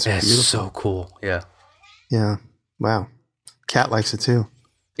 Wow, that's beautiful. It's so cool. Yeah. Yeah. Wow. Cat likes it too.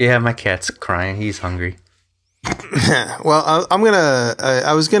 Yeah, my cat's crying. He's hungry. Well,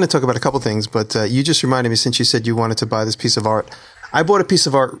 I was gonna talk about a couple things, but you just reminded me, since you said you wanted to buy this piece of art. I bought a piece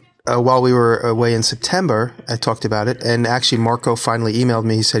of art while we were away in September. I talked about it, and actually Marco finally emailed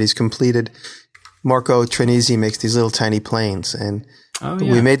me. He said he's completed. Marco Trinisi makes these little tiny planes, and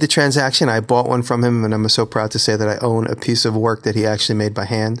we made the transaction. I bought one from him, and I'm so proud to say that I own a piece of work that he actually made by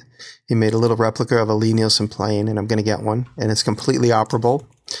hand. He made a little replica of a Lee Nielsen plane, and I'm going to get one, and it's completely operable.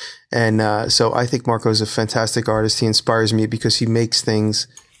 And so I think Marco is a fantastic artist. He inspires me because he makes things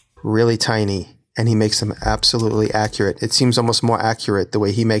really tiny, and he makes them absolutely accurate. It seems almost more accurate the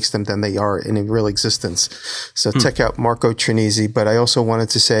way he makes them than they are in real existence. So check out Marco Trinisi. But I also wanted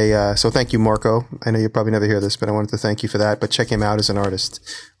to say, so thank you, Marco. I know you probably never hear this, but I wanted to thank you for that. But check him out as an artist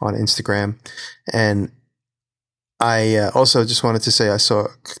on Instagram. And I also just wanted to say I saw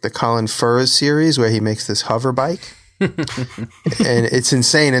the Colin Furze series where he makes this hover bike. And it's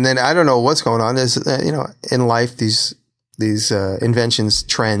insane. And then I don't know what's going on. There's, in life, these inventions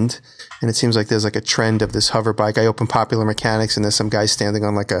trend. And it seems like there's like a trend of this hover bike. I open Popular Mechanics, and there's some guy standing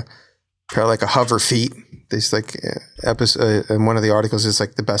on like a hover feet. There's like episode in one of the articles is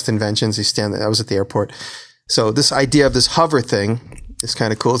like the best inventions. I was at the airport. So this idea of this hover thing is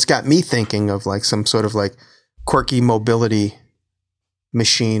kind of cool. It's got me thinking of like some sort of like quirky mobility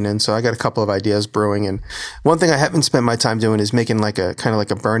machine. And so I got a couple of ideas brewing. And one thing I haven't spent my time doing is making like a kind of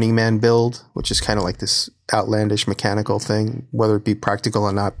like a Burning Man build, which is kind of like this outlandish mechanical thing, whether it be practical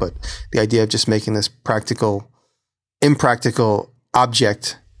or not. But the idea of just making this impractical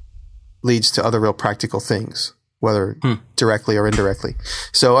object leads to other real practical things, whether directly or indirectly.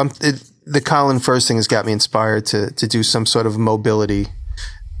 So the Colin Furze thing has got me inspired to do some sort of mobility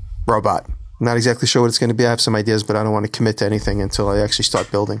robot. I'm not exactly sure what it's going to be. I have some ideas, but I don't want to commit to anything until I actually start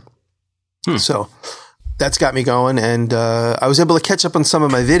building. So that's got me going. And I was able to catch up on some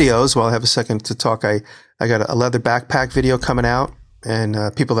of my videos. While I have a second to talk, I got a leather backpack video coming out. And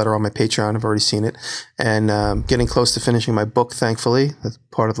people that are on my Patreon have already seen it. And getting close to finishing my book, thankfully. That's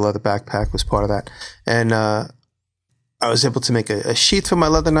part of the leather backpack was part of that. And I was able to make a sheath for my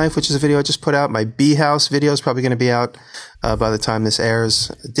leather knife, which is a video I just put out. My Bee House video is probably going to be out by the time this airs.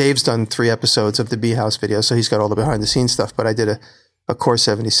 Dave's done 3 episodes of the Bee House video, so he's got all the behind-the-scenes stuff. But I did a Core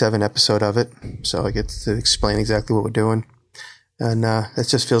 77 episode of it, so I get to explain exactly what we're doing. And it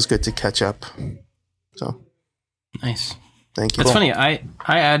just feels good to catch up. So nice. Thank you. It's funny. I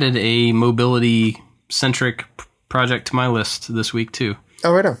added a mobility-centric project to my list this week, too.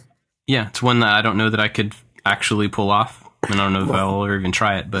 Oh, right on. Yeah, it's one that I don't know that I could actually pull off. I don't know if I'll ever even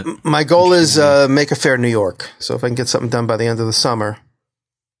try it, but my goal is make a fair New York. So if I can get something done by the end of the summer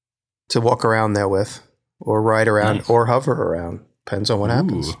to walk around there with, or ride around, or hover around, depends on what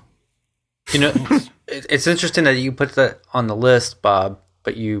happens. It's interesting that you put that on the list, Bob,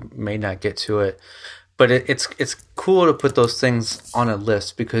 but you may not get to it. But it's cool to put those things on a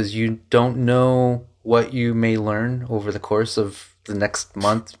list because you don't know what you may learn over the course of the next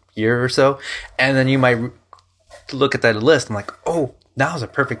month, year or so, and then you might look at that list. I'm like, oh, now is a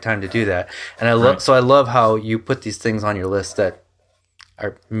perfect time to do that. And I love how you put these things on your list that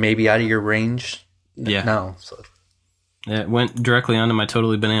are maybe out of your range. Yeah. No. So. It went directly onto my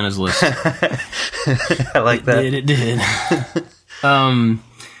Totally Bananas list. I like that. It did.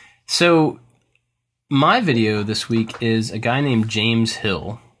 So my video this week is a guy named James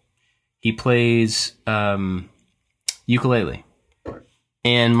Hill. He plays ukulele.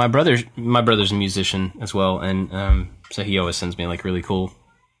 And my brother's a musician as well, and so he always sends me like really cool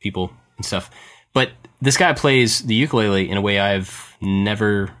people and stuff. But this guy plays the ukulele in a way I've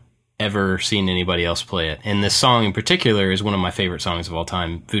never ever seen anybody else play it. And this song in particular is one of my favorite songs of all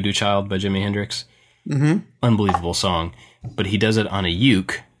time, Voodoo Child by Jimi Hendrix. Mm-hmm. Unbelievable song. But he does it on a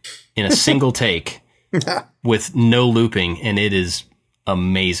uke in a single take with no looping, and it is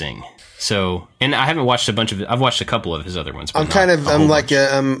amazing. So, and I haven't watched I've watched a couple of his other ones. But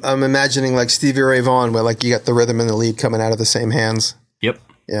I'm imagining like Stevie Ray Vaughan, where like you got the rhythm and the lead coming out of the same hands. Yep.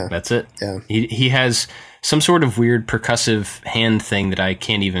 Yeah. That's it. Yeah. He has some sort of weird percussive hand thing that I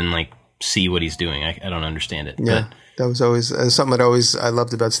can't even like see what he's doing. I don't understand it. Yeah. But that was always something that I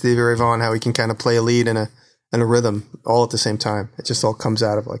loved about Stevie Ray Vaughan, how he can kind of play a lead and a rhythm all at the same time. It just all comes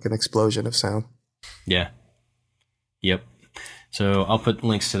out of like an explosion of sound. Yeah. Yep. So I'll put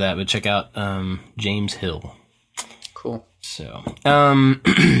links to that, but check out James Hill. Cool. So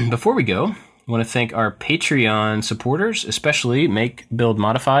before we go, I want to thank our Patreon supporters, especially Make, Build,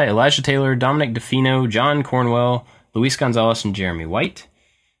 Modify, Elijah Taylor, Dominic DeFino, John Cornwell, Luis Gonzalez, and Jeremy White.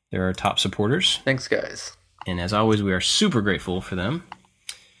 They're our top supporters. Thanks, guys. And as always, we are super grateful for them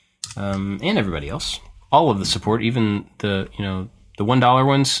and everybody else. All of the support, even the $1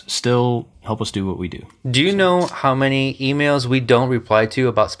 ones, still help us do what we do. Do you know how many emails we don't reply to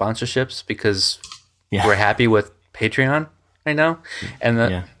about sponsorships because we're happy with Patreon right now?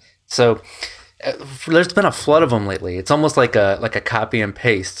 And so there's been a flood of them lately. It's almost like a copy and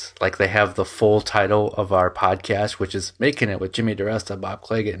paste. Like they have the full title of our podcast, which is Making It with Jimmy DiResta, Bob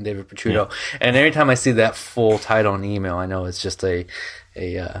Claggett, and David Petruto. Yeah. And every time I see that full title in the email, I know it's just a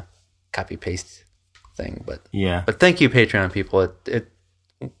copy paste thing. But thank you, Patreon people. It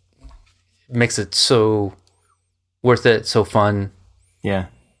makes it so worth it, so fun. Yeah.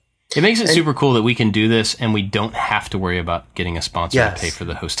 It makes it super cool that we can do this and we don't have to worry about getting a sponsor to pay for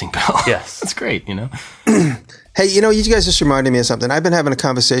the hosting bill. Yes. That's great, Hey, you guys just reminded me of something. I've been having a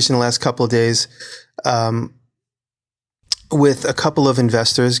conversation the last couple of days with a couple of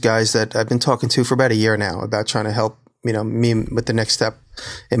investors, guys that I've been talking to for about a year now about trying to help, me with the next step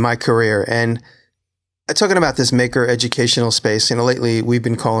in my career. And talking about this maker educational space, lately we've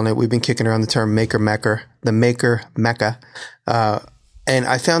been kicking around the term maker mecca, the maker mecca. And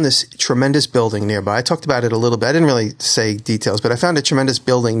I found this tremendous building nearby. I talked about it a little bit. I didn't really say details, but I found a tremendous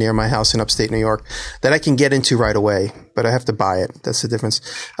building near my house in upstate New York that I can get into right away, but I have to buy it. That's the difference.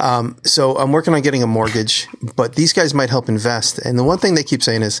 So I'm working on getting a mortgage, but these guys might help invest. And the one thing they keep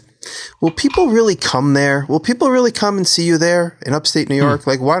saying is, will people really come there? Will people really come and see you there in upstate New York?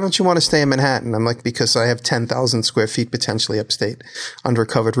 Like, why don't you want to stay in Manhattan? I'm like, because I have 10,000 square feet potentially upstate under a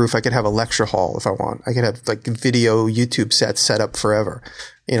covered roof. I could have a lecture hall if I want. I could have like video YouTube sets set up forever.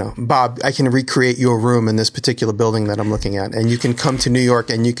 Bob, I can recreate your room in this particular building that I'm looking at. And you can come to New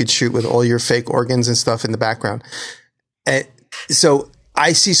York and you could shoot with all your fake organs and stuff in the background. And so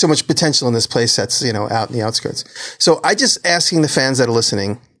I see so much potential in this place that's, out in the outskirts. So I just asking the fans that are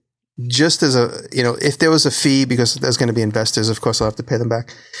listening, just as if there was a fee, because there's going to be investors, of course I'll have to pay them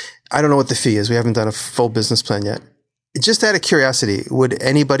back. I don't know what the fee is. We haven't done a full business plan yet. Just out of curiosity, would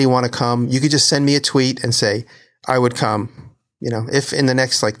anybody want to come? You could just send me a tweet and say, I would come. If in the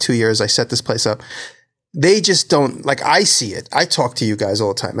next 2 years I set this place up, they just don't, I see it. I talk to you guys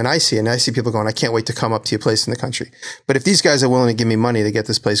all the time and I see people going, I can't wait to come up to your place in the country. But if these guys are willing to give me money to get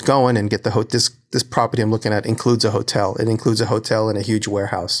this place going and get this property I'm looking at includes a hotel. It includes a hotel and a huge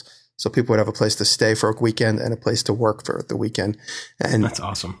warehouse. So people would have a place to stay for a weekend and a place to work for the weekend. And that's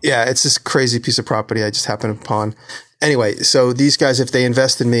awesome. Yeah. It's this crazy piece of property I just happened upon. Anyway, so these guys, if they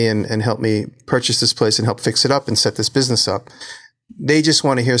invest in me and help me purchase this place and help fix it up and set this business up, they just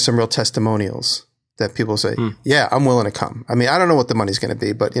want to hear some real testimonials that people say, yeah, I'm willing to come. I mean, I don't know what the money's going to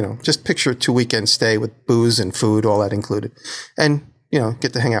be, but, just picture a 2-weekend stay with booze and food, all that included. And,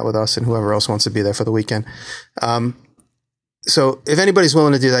 get to hang out with us and whoever else wants to be there for the weekend. So if anybody's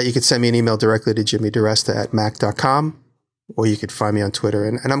willing to do that, you could send me an email directly to jimmydiresta@mac.com, or you could find me on Twitter.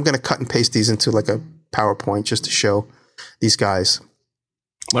 And I'm going to cut and paste these into a PowerPoint just to show these guys.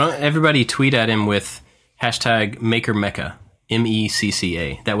 Why don't everybody tweet at him with hashtag MakerMecca,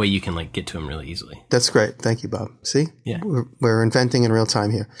 MECCA. That way you can get to him really easily. That's great. Thank you, Bob. See? Yeah. We're inventing in real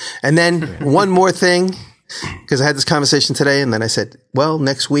time here. And then one more thing. because I had this conversation today, and then I said, well,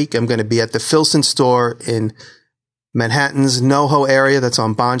 next week I'm going to be at the Filson store in Manhattan's NoHo area. That's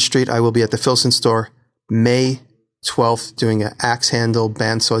on Bond Street. I will be at the Filson store May 12th doing an axe handle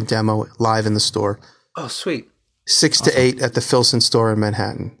bandsaw demo live in the store. Oh, sweet. 6 to 8 at the Filson store in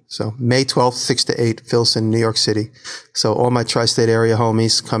Manhattan. So May 12th, 6 to 8, Filson, New York City. So all my tri-state area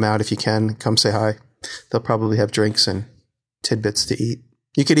homies, come out if you can. Come say hi. They'll probably have drinks and tidbits to eat.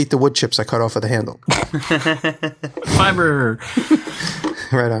 You could eat the wood chips I cut off of the handle. Fiber.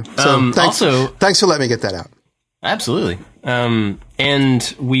 Right on. So thanks for letting me get that out. Absolutely. And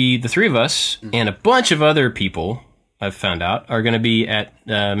the three of us and a bunch of other people I've found out are going to be at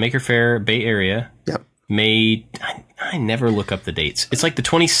Maker Faire Bay Area. Yep. I never look up the dates. It's like the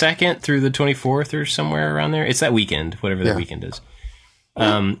 22nd through the 24th or somewhere around there. It's that weekend, whatever that weekend is.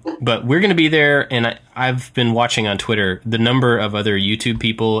 But we're going to be there, and I've been watching on Twitter the number of other YouTube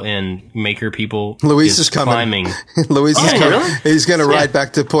people and maker people. Luis is coming. Climbing. Luis is coming. Really? He's going to ride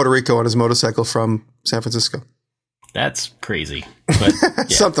back to Puerto Rico on his motorcycle from San Francisco. That's crazy. But, yeah.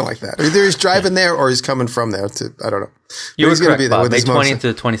 Something like that. Either he's driving there or he's coming from there. I don't know. You were he's going to correct, be there Bob. with May his 20th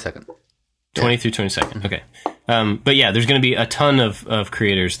to the 22nd. 20 through 22nd. Okay. But yeah, there's going to be a ton of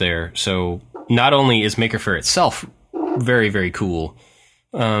creators there. So not only is Maker Faire itself very, very cool,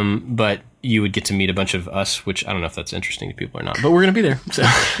 but you would get to meet a bunch of us, which I don't know if that's interesting to people or not, but we're going to be there. So.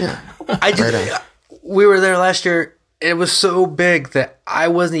 Yeah. We were there last year. It was so big that I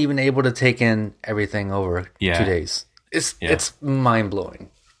wasn't even able to take in everything over 2 days. It's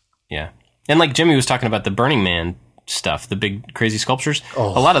mind-blowing. Yeah. And like Jimmy was talking about the Burning Man stuff, the big crazy sculptures, a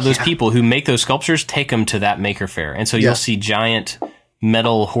lot of those people who make those sculptures take them to that Maker Faire. And so you'll see giant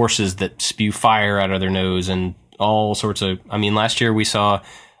metal horses that spew fire out of their nose and all sorts of... I mean, last year we saw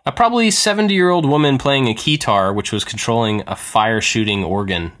a probably 70-year-old woman playing a keytar, which was controlling a fire-shooting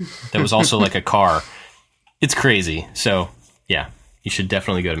organ that was also like a car. It's crazy. So, yeah, you should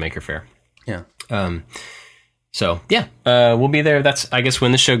definitely go to Maker Faire. Yeah. So, yeah, we'll be there. That's, I guess,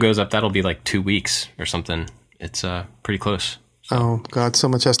 when this show goes up, that'll be like 2 weeks or something. It's pretty close. So. Oh, God, so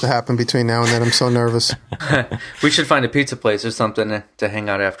much has to happen between now and then. I'm so nervous. We should find a pizza place or something to hang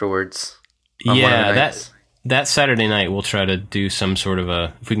out afterwards. Yeah, that Saturday night, we'll try to do some sort of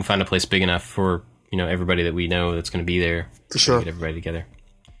if we can find a place big enough for, everybody that we know that's going to be there. For sure. Get everybody together.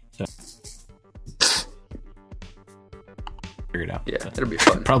 So. Figure it out. Yeah, it'll be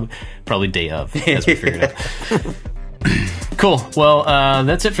fun. Probably day of, as we figure it out. Cool. Well,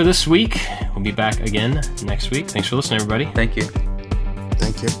 that's it for this week. We'll be back again next week. Thanks for listening, everybody. Thank you.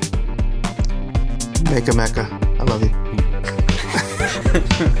 Thank you. Make a Mecca. I love you.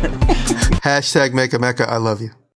 # Make a Mecca. I love you.